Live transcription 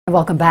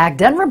Welcome back.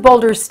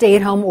 Denver-Boulder's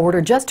stay-at-home order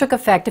just took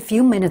effect a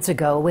few minutes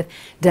ago, with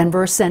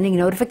Denver sending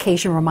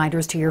notification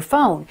reminders to your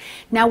phone.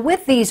 Now,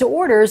 with these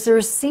orders, there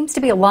seems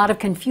to be a lot of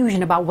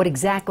confusion about what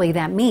exactly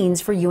that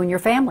means for you and your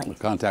family.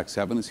 Contact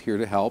 7 is here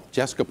to help.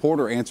 Jessica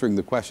Porter answering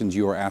the questions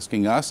you are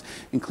asking us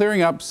and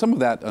clearing up some of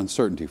that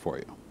uncertainty for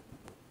you.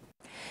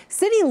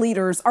 City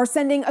leaders are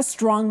sending a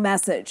strong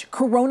message.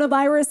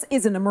 Coronavirus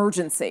is an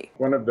emergency.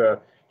 One of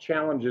the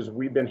challenges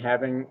we've been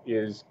having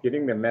is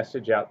getting the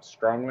message out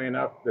strongly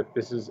enough that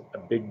this is a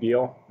big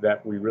deal,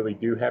 that we really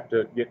do have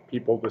to get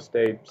people to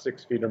stay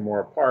 6 feet or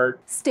more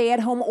apart.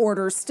 Stay-at-home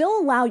orders still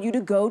allow you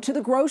to go to the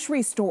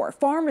grocery store,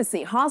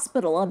 pharmacy,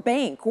 hospital, a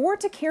bank, or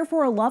to care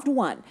for a loved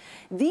one.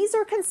 These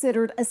are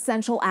considered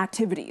essential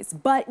activities,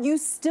 but you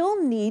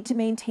still need to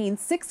maintain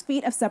 6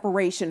 feet of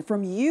separation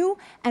from you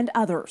and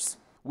others.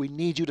 We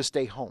need you to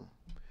stay home.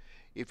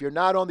 If you're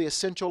not on the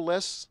essential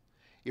list,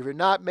 if you're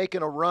not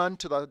making a run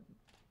to the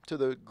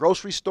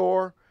grocery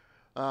store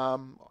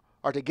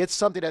or to get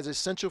something that's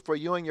essential for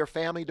you and your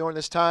family during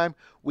this time,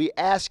 we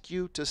ask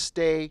you to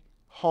stay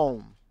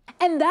home.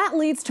 And that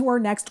leads to our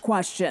next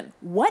question.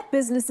 What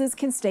businesses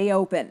can stay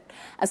open?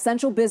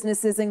 Essential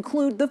businesses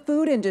include the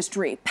food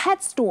industry,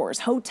 pet stores,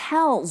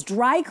 hotels,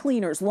 dry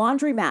cleaners,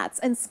 laundromats,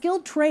 and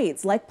skilled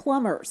trades like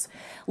plumbers.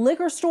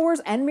 Liquor stores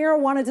and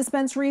marijuana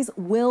dispensaries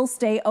will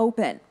stay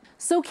open.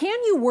 So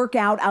can you work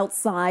out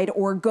outside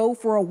or go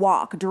for a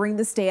walk during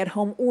the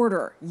stay-at-home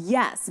order?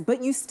 Yes,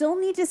 but you still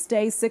need to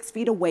stay 6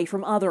 feet away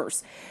from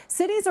others.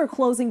 Cities are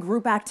closing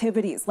group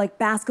activities like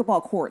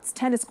basketball courts,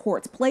 tennis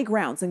courts,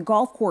 playgrounds, and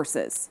golf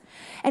courses.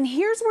 And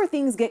here's where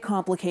things get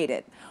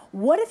complicated.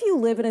 What if you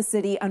live in a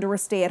city under a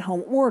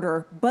stay-at-home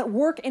order, but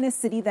work in a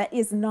city that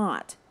is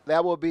not?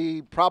 That will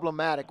be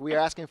problematic. We are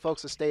asking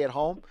folks to stay at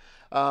home.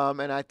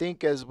 And I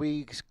think as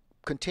we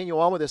continue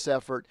on with this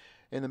effort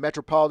in the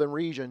metropolitan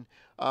region,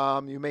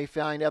 you may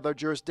find other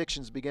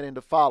jurisdictions beginning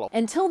to follow.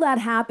 Until that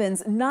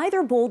happens,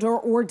 neither Boulder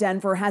or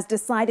Denver has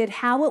decided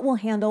how it will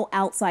handle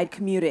outside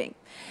commuting.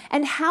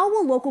 And how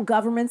will local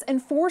governments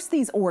enforce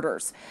these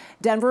orders?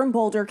 Denver and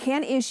Boulder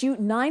can issue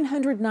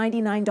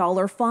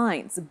 $999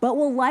 fines, but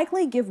will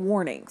likely give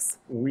warnings.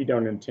 We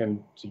don't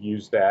intend to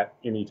use that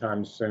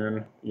anytime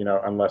soon,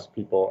 unless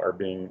people are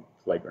being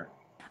flagrant.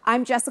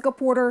 I'm Jessica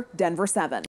Porter, Denver 7.